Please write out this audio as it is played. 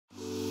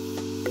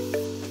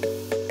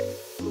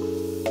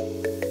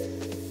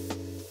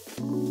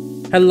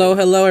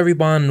Hello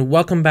everyone,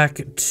 welcome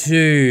back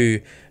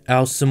to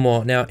some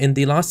more. Now in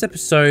the last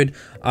episode,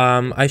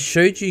 I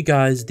showed you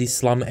guys the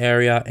slum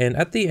area, and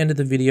at the end of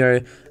the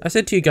video, I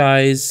said to you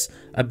guys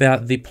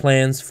about the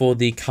plans for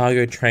the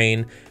cargo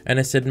train, and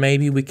I said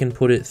maybe we can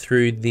put it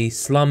through the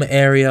slum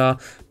area,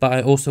 but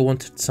I also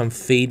wanted some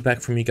feedback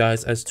from you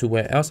guys as to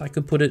where else I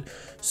could put it.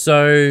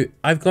 So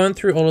I've gone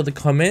through all of the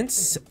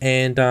comments,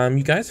 and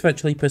you guys have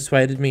actually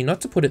persuaded me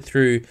not to put it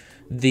through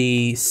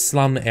the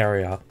slum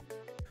area.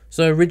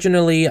 So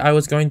originally I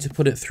was going to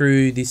put it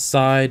through the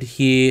side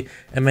here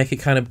and make it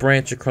kind of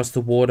branch across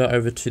the water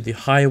over to the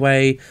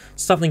highway,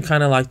 something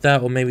kind of like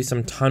that, or maybe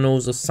some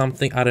tunnels or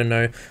something, I don't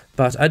know.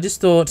 But I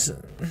just thought,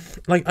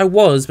 like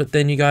but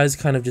then you guys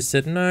kind of just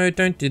said, no,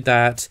 don't do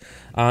that.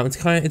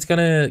 It's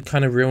gonna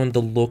kind of ruin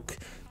the look.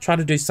 Try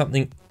to do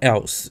something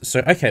else.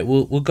 So okay,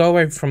 we'll go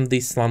away from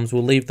these slums,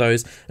 we'll leave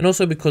those, and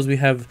also because we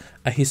have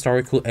a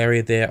historical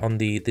area there on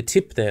the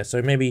tip there,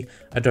 so maybe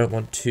I don't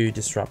want to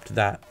disrupt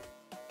that.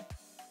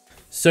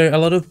 So a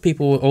lot of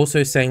people were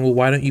also saying, well,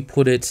 why don't you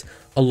put it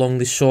along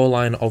the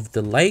shoreline of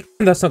the lake?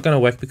 That's not going to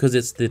work because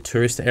it's the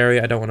tourist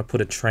area. I don't want to put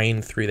a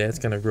train through there. It's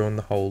going to ruin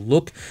the whole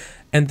look.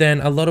 And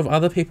then a lot of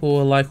other people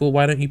were like, well,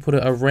 why don't you put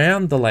it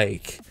around the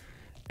lake?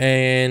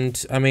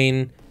 And I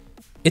mean,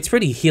 it's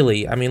pretty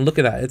hilly. I mean, look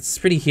at that. It's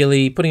pretty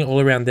hilly. Putting it all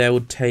around there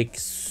would take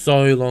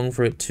so long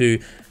for it to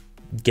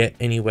get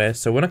anywhere.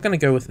 So we're not going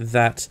to go with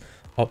that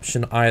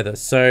option either.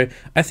 So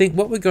I think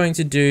what we're going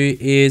to do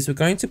is we're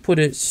going to put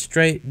it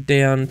straight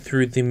down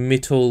through the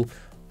middle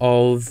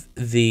of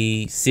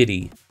the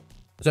city.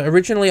 So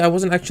originally I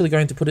wasn't actually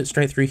going to put it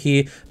straight through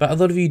here, but a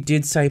lot of you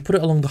did say put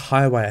it along the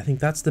highway. I think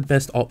that's the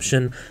best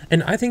option,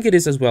 and I think it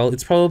is as well.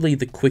 It's probably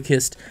the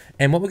quickest,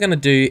 and what we're going to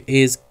do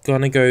is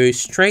going to go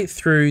straight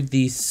through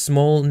the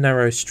small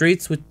narrow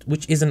streets,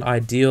 which isn't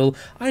ideal.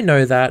 I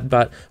know that,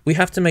 but we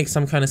have to make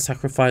some kind of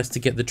sacrifice to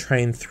get the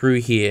train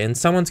through here, and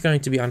someone's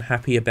going to be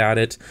unhappy about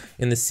it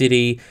in the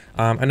city.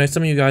 I know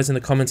some of you guys in the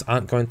comments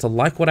aren't going to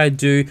like what I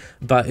do,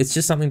 but it's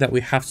just something that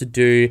we have to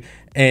do.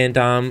 And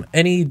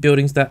any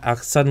buildings that are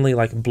suddenly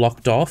like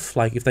blocked off,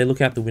 like if they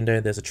look out the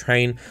window there's a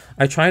train,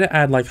 I try to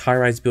add like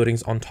high-rise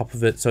buildings on top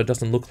of it so it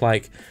doesn't look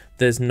like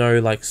there's no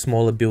like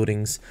smaller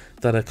buildings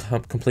that are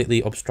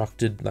completely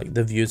obstructed, like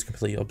the view is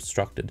completely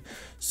obstructed.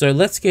 So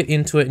let's get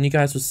into it, and you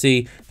guys will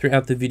see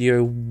throughout the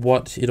video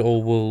what it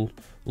all will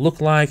look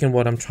like and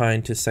what I'm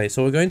trying to say.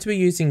 So we're going to be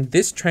using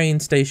this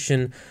train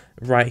station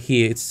right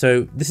here.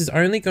 So this is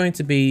only going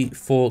to be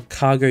for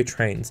cargo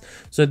trains.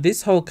 So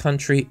this whole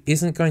country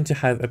isn't going to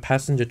have a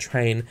passenger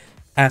train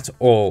at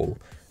all.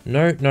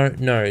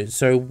 No.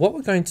 So what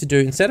we're going to do,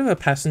 instead of a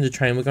passenger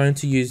train, we're going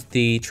to use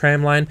the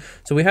tram line.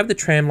 So we have the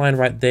tram line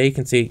right there. You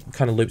can see it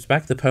kind of loops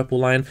back, the purple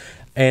line.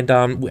 And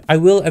I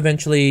will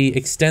eventually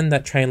extend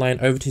that train line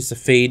over to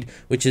Safed,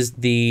 which is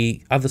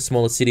the other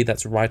smaller city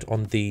that's right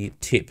on the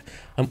tip.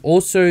 I'm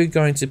also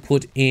going to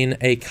put in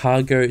a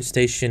cargo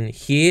station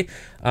here.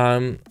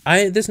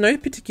 There's no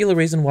particular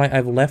reason why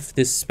I've left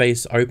this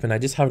space open. I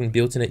just haven't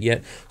built in it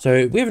yet.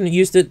 So we haven't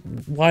used it.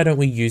 Why don't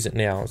we use it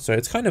now? So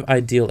it's kind of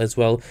ideal as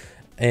well.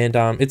 And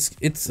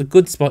it's a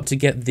good spot to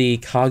get the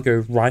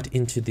cargo right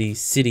into the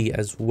city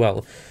as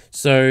well.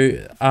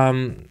 So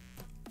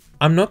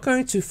I'm not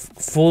going to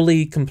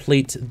fully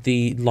complete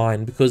the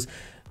line because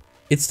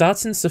it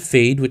starts in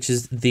Safed, which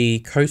is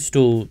the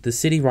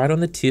city right on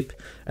the tip,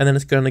 and then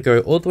it's going to go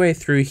all the way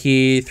through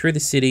here, through the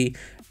city,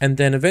 and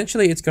then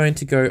eventually it's going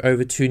to go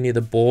over to near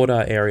the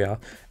border area,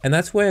 and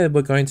that's where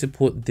we're going to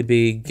put the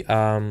big,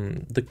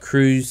 the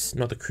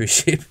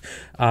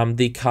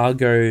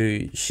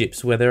cargo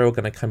ships, where they're all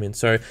going to come in.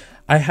 So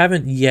I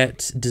haven't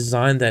yet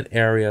designed that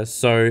area,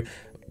 so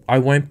I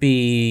won't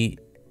be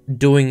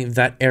doing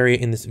that area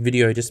in this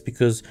video just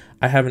because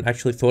I haven't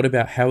actually thought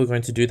about how we're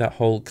going to do that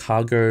whole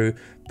cargo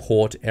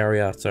port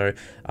area. So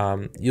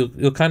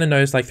you'll kind of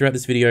notice like throughout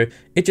this video,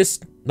 it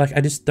just like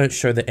I just don't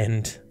show the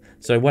end.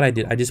 So what I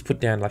did, I just put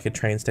down like a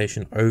train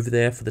station over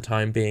there for the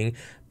time being,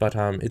 but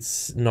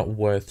it's not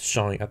worth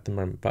showing at the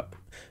moment.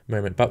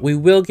 But we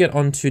will get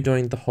on to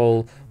doing the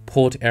whole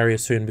port area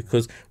soon,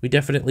 because we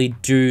definitely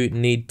do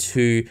need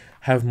to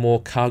have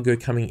more cargo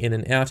coming in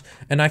and out.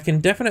 And I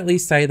can definitely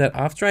say that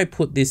after I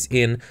put this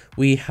in,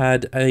 we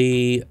had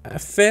a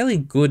fairly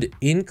good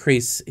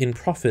increase in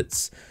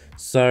profits.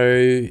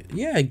 So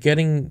yeah,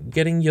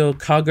 getting your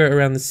cargo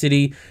around the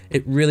city,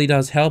 it really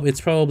does help.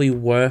 It's probably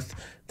worth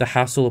the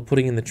hassle of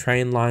putting in the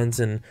train lines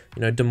and,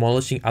 you know,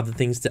 demolishing other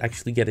things to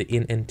actually get it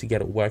in and to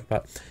get it work.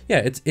 But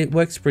yeah, it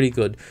works pretty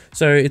good.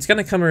 So it's going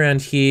to come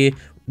around here.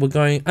 We're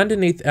going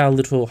underneath our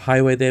little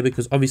highway there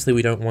because obviously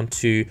we don't want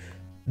to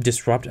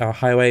disrupt our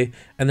highway,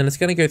 and then it's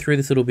going to go through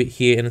this little bit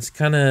here, and it's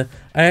kind of,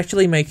 I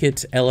actually make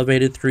it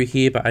elevated through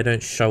here, but I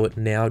don't show it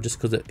now just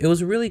because it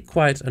was really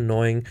quite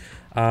annoying.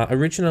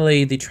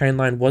 Originally the train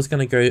line was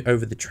going to go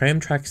over the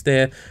tram tracks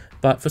there,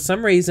 but for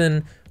some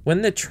reason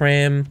when the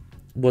tram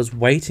was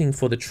waiting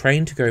for the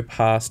train to go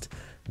past,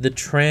 the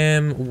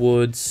tram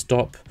would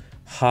stop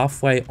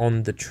halfway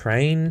on the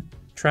train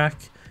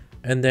track,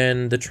 and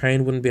then the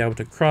train wouldn't be able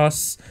to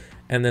cross,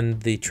 and then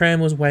the tram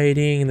was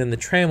waiting, and then the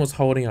tram was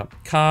holding up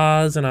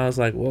cars, and I was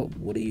like, well,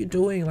 what are you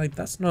doing? Like,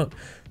 that's not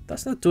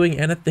doing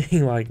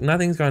anything. Like,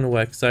 nothing's going to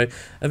work. So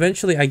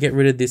eventually I get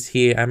rid of this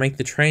here. I make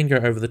the train go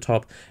over the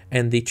top,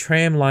 and the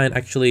tram line,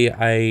 actually,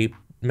 I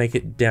make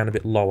it down a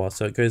bit lower,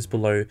 so it goes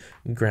below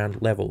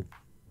ground level.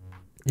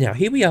 Now,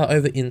 here we are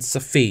over in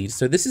Safid.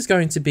 So this is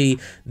going to be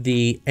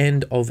the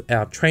end of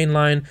our train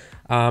line.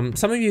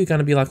 Some of you are going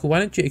to be like, well, why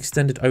don't you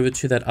extend it over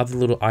to that other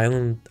little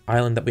island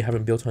that we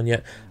haven't built on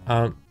yet?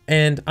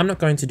 And I'm not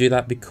going to do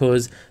that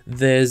because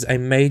there's a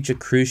major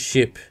cruise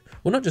ship.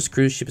 Well, not just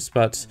cruise ships,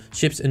 but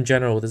ships in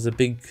general. There's a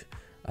big,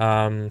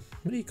 what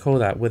do you call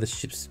that? Where the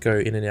ships go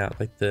in and out,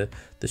 like the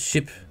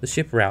ship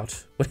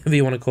route, whatever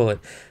you want to call it.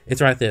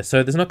 It's right there.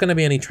 So there's not going to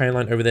be any train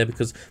line over there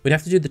because we'd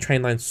have to do the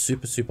train line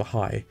super, super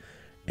high.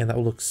 And that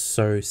will look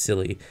so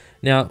silly.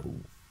 Now,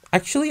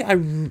 actually, I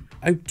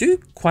do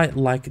quite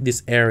like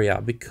this area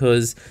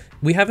because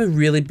we have a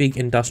really big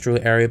industrial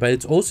area, but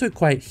it's also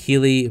quite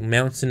hilly,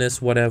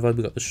 mountainous, whatever.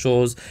 We've got the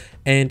shores,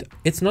 and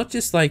it's not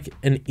just like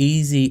an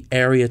easy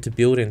area to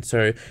build in.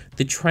 So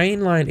the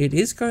train line, it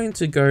is going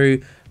to go,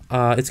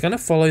 it's going to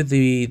follow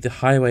the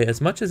highway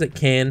as much as it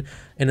can,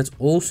 and it's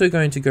also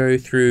going to go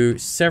through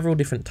several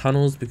different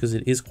tunnels because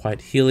it is quite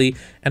hilly,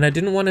 and I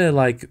didn't want to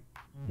like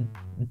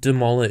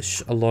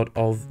demolish a lot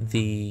of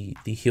the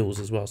hills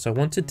as well. So I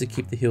wanted to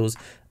keep the hills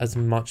as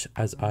much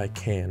as I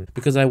can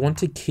because I want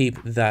to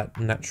keep that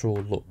natural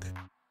look.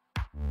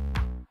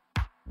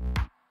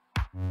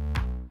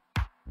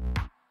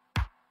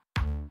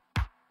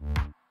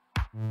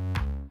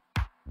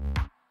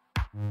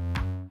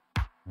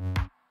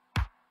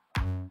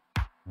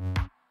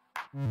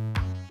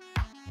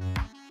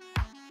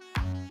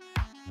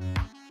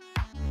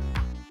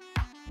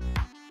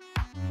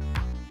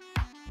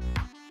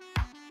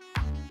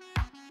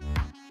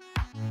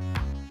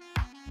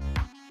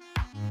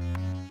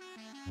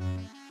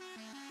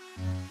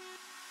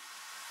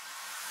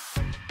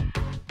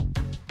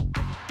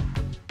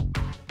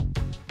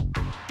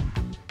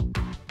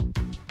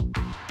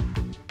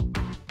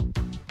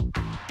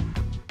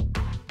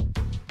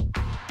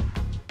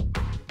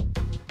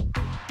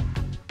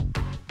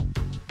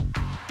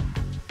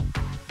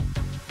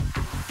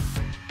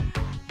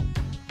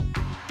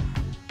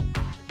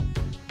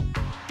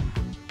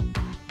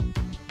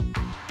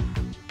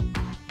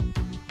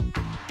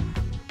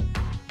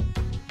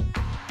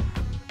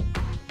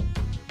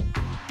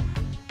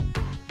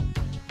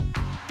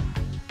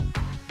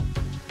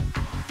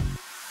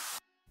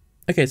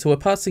 Okay, so we're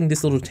passing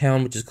this little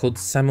town which is called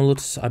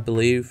Samolut, I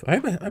believe. I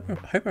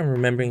hope I'm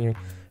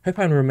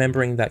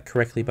remembering that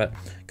correctly, but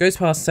goes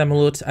past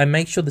Samolut. I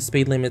make sure the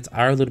speed limits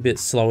are a little bit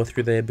slower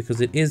through there because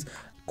it is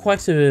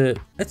quite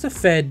it's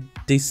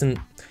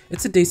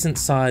a decent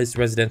sized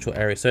residential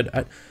area.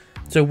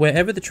 So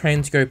wherever the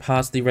trains go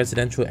past the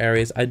residential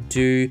areas, I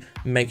do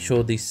make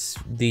sure the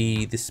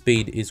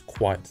speed is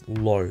quite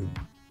low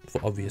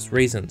for obvious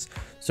reasons.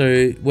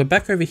 So we're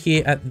back over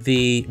here at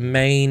the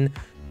main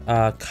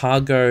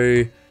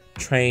cargo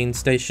train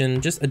station,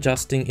 just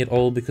adjusting it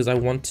all because I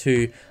want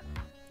to,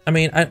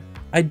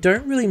 I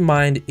don't really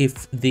mind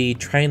if the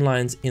train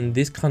lines in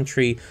this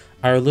country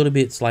are a little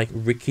bit like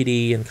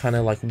rickety and kind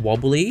of like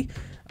wobbly,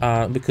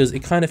 because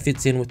it kind of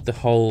fits in with the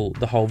whole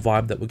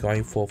vibe that we're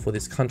going for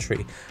this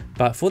country.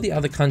 But for the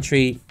other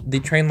country, the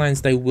train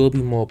lines, they will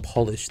be more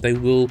polished, they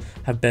will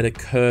have better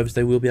curves,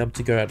 they will be able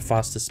to go at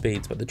faster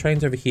speeds. But the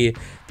trains over here,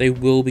 they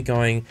will be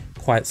going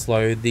quite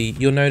slow.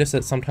 You'll notice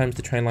that sometimes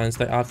the train lines,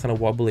 they are kind of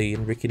wobbly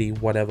and rickety,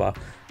 whatever.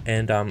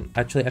 And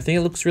actually, I think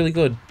it looks really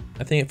good.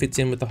 I think it fits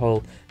in with the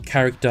whole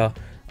character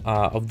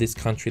of this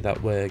country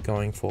that we're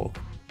going for.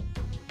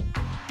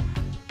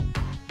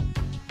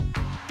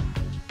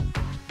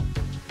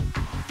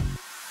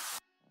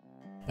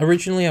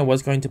 Originally, I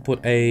was going to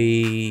put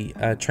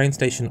a train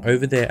station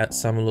over there at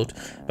Samolut,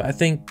 but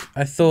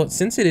I thought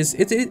since it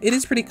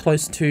is pretty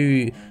close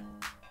to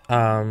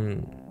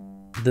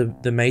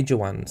the major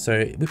one,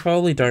 so we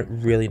probably don't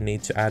really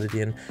need to add it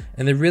in,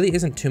 and there really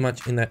isn't too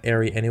much in that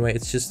area anyway.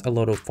 It's just a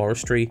lot of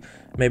forestry,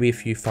 maybe a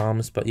few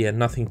farms, but yeah,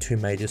 nothing too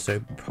major, so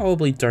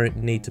probably don't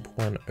need to put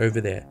one over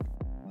there.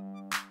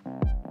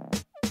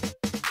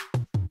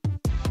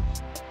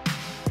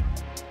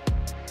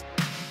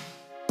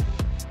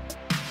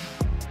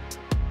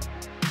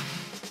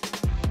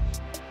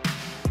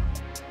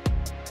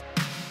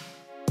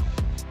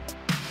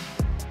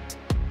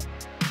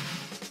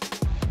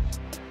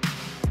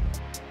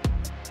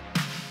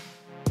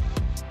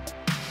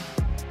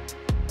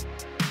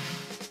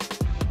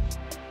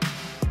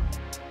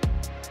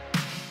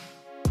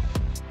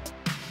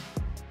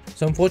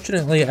 So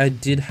unfortunately, I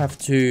did have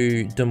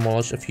to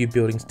demolish a few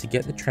buildings to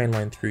get the train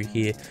line through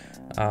here.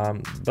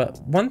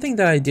 But one thing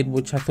that I did,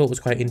 which I thought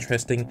was quite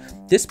interesting,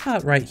 this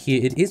part right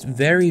here, it is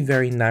very,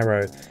 very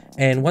narrow.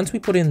 And once we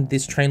put in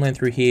this train line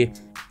through here,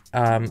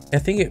 I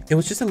think it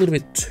was just a little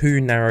bit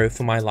too narrow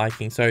for my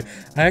liking. So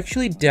I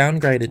actually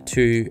downgraded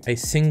to a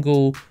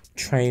single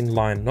train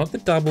line, not the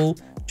double,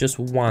 just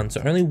one.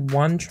 So only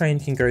one train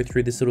can go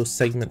through this little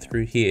segment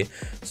through here.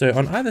 So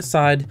on either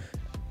side,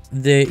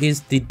 there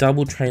is the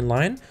double train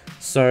line.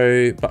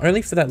 So, but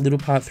only for that little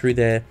part through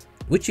there,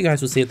 which you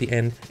guys will see at the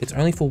end. It's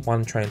only for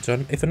one train.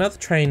 So if another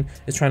train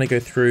is trying to go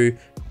through,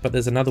 but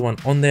there's another one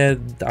on there,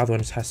 the other one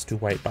just has to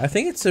wait. But I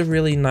think it's a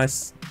really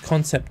nice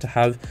concept to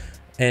have,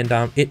 and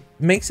it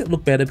makes it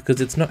look better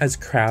because it's not as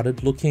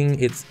crowded looking.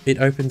 It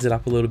opens it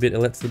up a little bit. It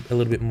lets a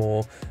little bit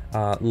more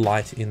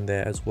light in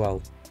there as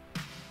well.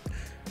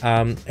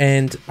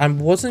 And I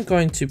wasn't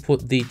going to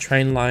put the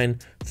train line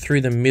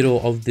through the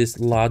middle of this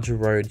larger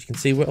road. You can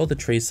see where all the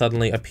trees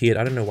suddenly appeared.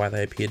 I don't know why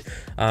they appeared,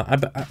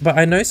 but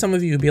I know some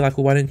of you would be like,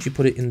 well, why don't you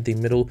put it in the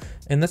middle?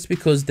 And that's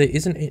because there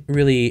isn't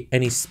really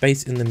any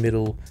space in the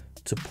middle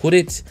to put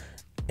it,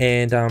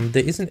 and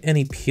there isn't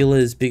any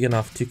pillars big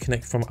enough to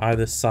connect from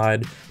either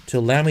side to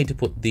allow me to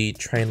put the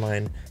train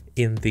line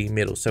in the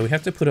middle. So we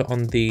have to put it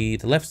on the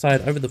left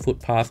side over the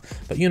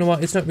footpath, but you know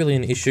what, it's not really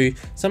an issue.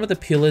 Some of the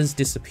pillars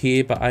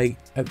disappear, but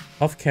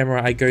off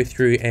camera I go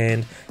through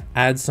and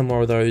add some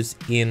more of those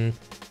in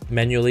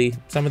manually.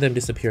 Some of them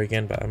disappear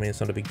again, but I mean, it's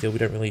not a big deal. We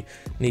don't really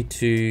need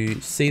to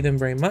see them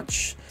very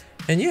much.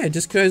 And yeah, it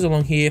just goes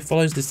along here,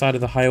 follows this side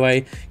of the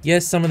highway.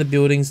 Yes, some of the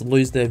buildings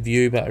lose their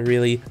view, but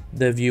really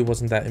their view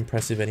wasn't that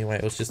impressive anyway.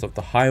 It was just off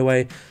the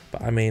highway.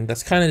 But I mean,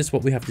 that's kind of just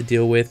what we have to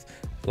deal with.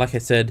 Like I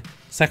said,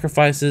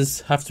 sacrifices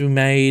have to be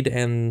made,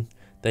 and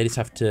they just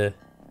have to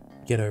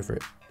get over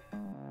it.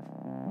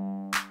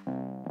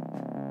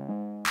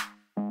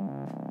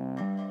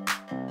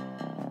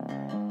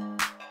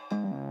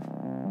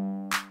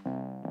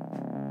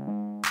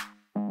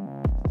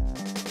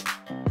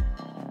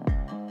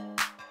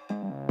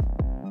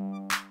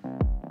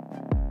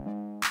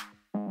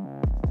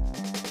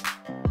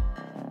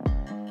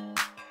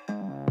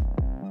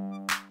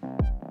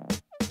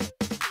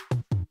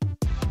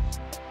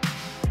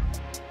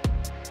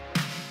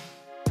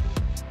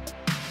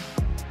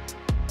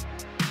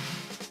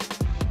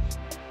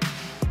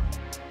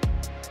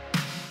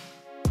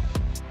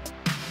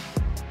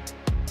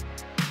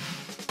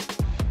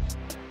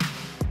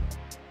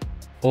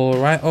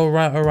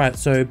 Alright.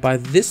 So by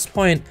this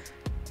point,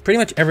 pretty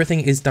much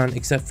everything is done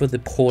except for the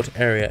port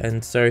area.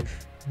 And so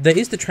there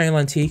is the train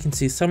lines here. You can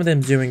see some of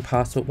them zooming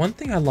past, but one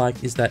thing I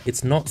like is that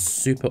it's not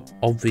super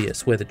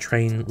obvious where the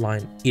train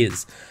line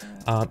is.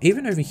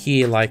 Even over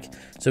here, like,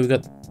 so we've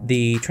got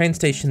the train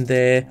station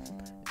there,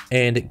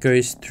 and it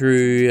goes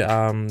through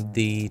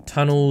the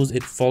tunnels,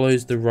 it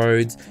follows the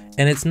roads,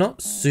 and it's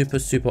not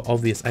super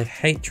obvious. I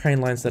hate train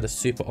lines that are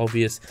super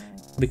obvious,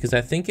 because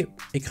I think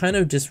it kind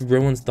of just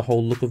ruins the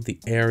whole look of the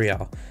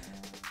area.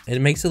 And it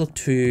makes it look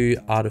too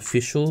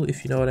artificial,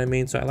 if you know what I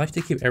mean. So I like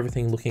to keep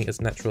everything looking as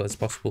natural as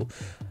possible.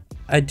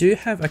 I do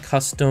have a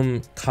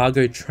custom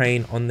cargo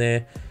train on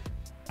there.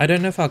 I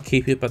don't know if I'll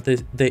keep it, but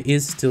there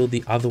is still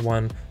the other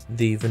one,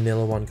 the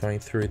vanilla one, going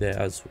through there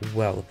as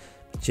well.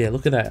 But yeah,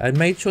 look at that. I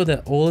made sure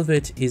that all of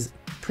it is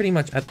pretty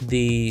much at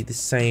the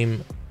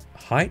same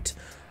height.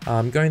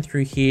 Going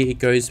through here, it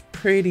goes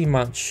pretty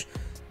much,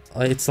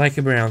 it's like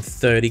around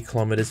 30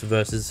 kilometers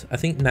versus, I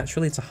think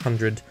naturally it's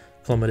 100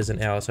 kilometers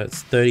an hour, so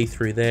it's 30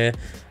 through there.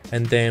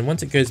 And then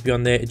once it goes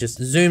beyond there, it just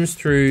zooms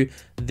through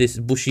this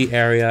bushy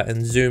area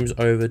and zooms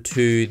over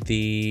to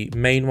the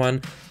main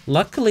one.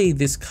 Luckily,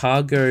 the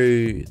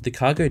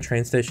cargo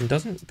train station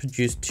doesn't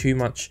produce too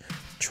much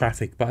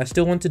traffic, but I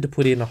still wanted to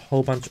put in a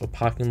whole bunch of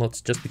parking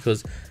lots just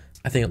because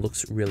I think it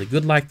looks really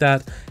good like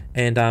that.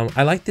 And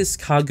I like this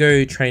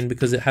cargo train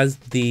because it has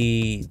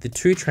the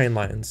two train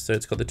lines. So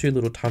it's got the two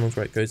little tunnels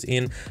where it goes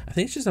in. I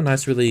think it's just a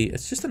nice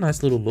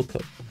little look.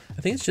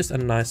 I think it's just a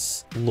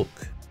nice look.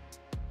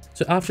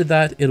 So after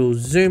that, it'll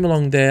zoom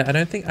along there. I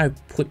don't think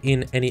I've put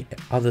in any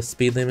other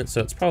speed limit,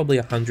 so it's probably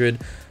 100.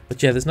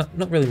 But yeah, there's not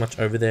really much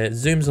over there. It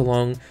zooms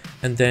along,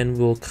 and then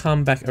we'll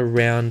come back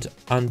around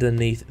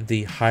underneath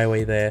the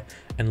highway there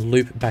and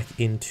loop back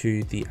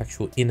into the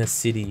actual inner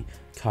city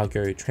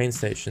cargo train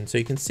station. So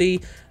you can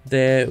see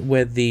there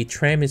where the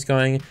tram is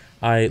going,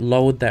 I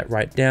lowered that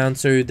right down,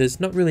 so there's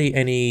not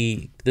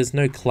really there's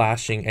no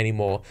clashing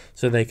anymore,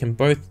 so they can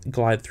both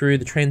glide through.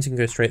 The trains can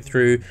go straight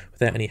through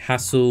without any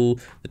hassle,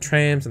 the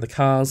trams and the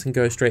cars can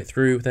go straight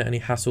through without any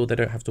hassle. They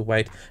don't have to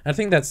wait. I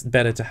think that's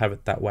better to have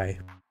it that way.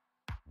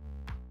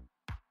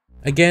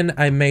 Again,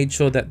 I made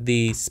sure that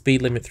the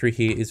speed limit through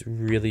here is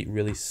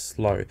really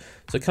slow.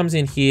 So it comes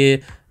in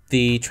here,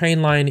 the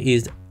train line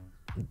is,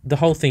 the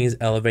whole thing is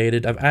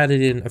elevated. I've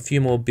added in a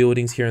few more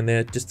buildings here and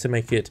there just to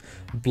make it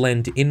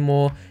blend in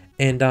more.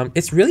 And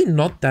it's really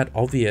not that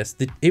obvious.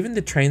 Even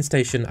the train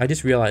station, I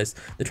just realized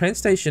the train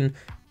station,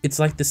 it's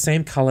like the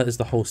same color as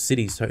the whole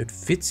city. So it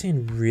fits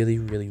in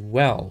really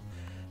well.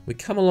 We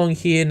come along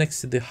here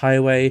next to the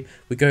highway.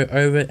 We go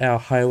over our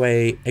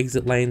highway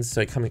exit lanes.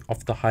 So coming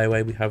off the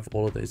highway, we have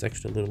all of those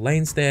extra little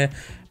lanes there.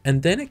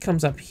 And then it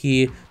comes up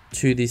here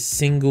to this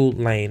single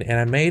lane, and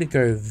I made it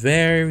go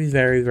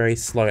very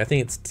slow. I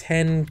think it's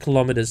 10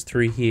 kilometers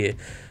through here,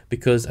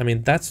 because I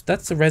mean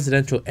that's a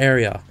residential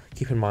area,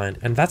 keep in mind,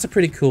 and that's a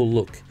pretty cool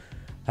look.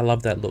 I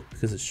love that look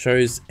because it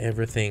shows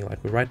everything.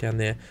 Like, we're right down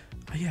there.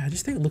 Oh yeah, I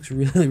just think it looks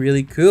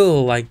really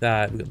cool like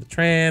that. We got the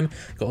tram,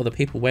 got all the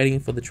people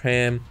waiting for the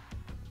tram.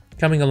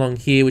 coming along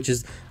here, which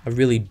is a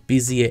really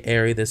busier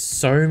area. There's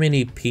so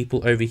many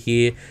people over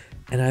here,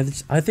 and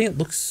I think it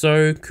looks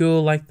so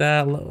cool like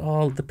that.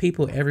 Oh, the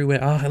people everywhere.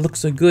 Oh, it looks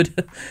so good.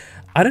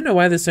 I don't know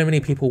why there's so many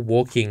people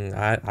walking.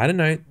 I don't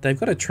know. They've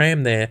got a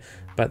tram there,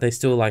 but they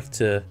still like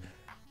to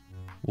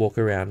walk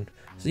around.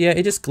 So yeah,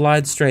 it just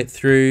glides straight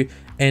through.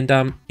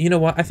 And you know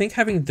what? I think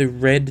having the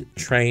red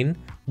train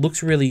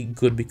looks really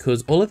good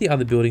because all of the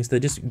other buildings, they're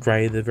just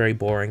grey, they're very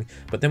boring.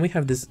 But then we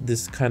have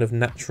this kind of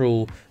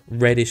natural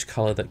reddish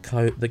colour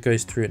that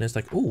goes through, and it's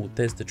like, oh,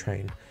 there's the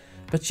train.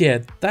 But yeah,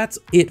 that's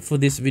it for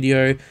this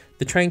video.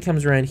 The train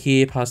comes around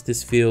here past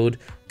this field,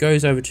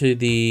 goes over to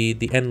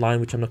the end line,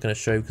 which I'm not going to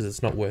show because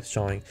it's not worth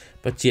showing.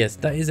 But yes,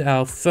 that is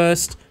our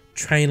first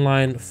train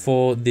line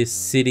for this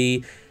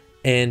city.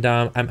 And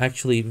I'm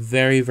actually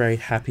very, very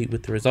happy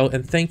with the result.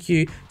 And thank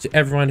you to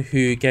everyone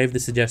who gave the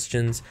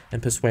suggestions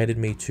and persuaded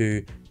me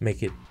to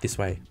make it this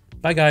way.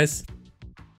 Bye, guys.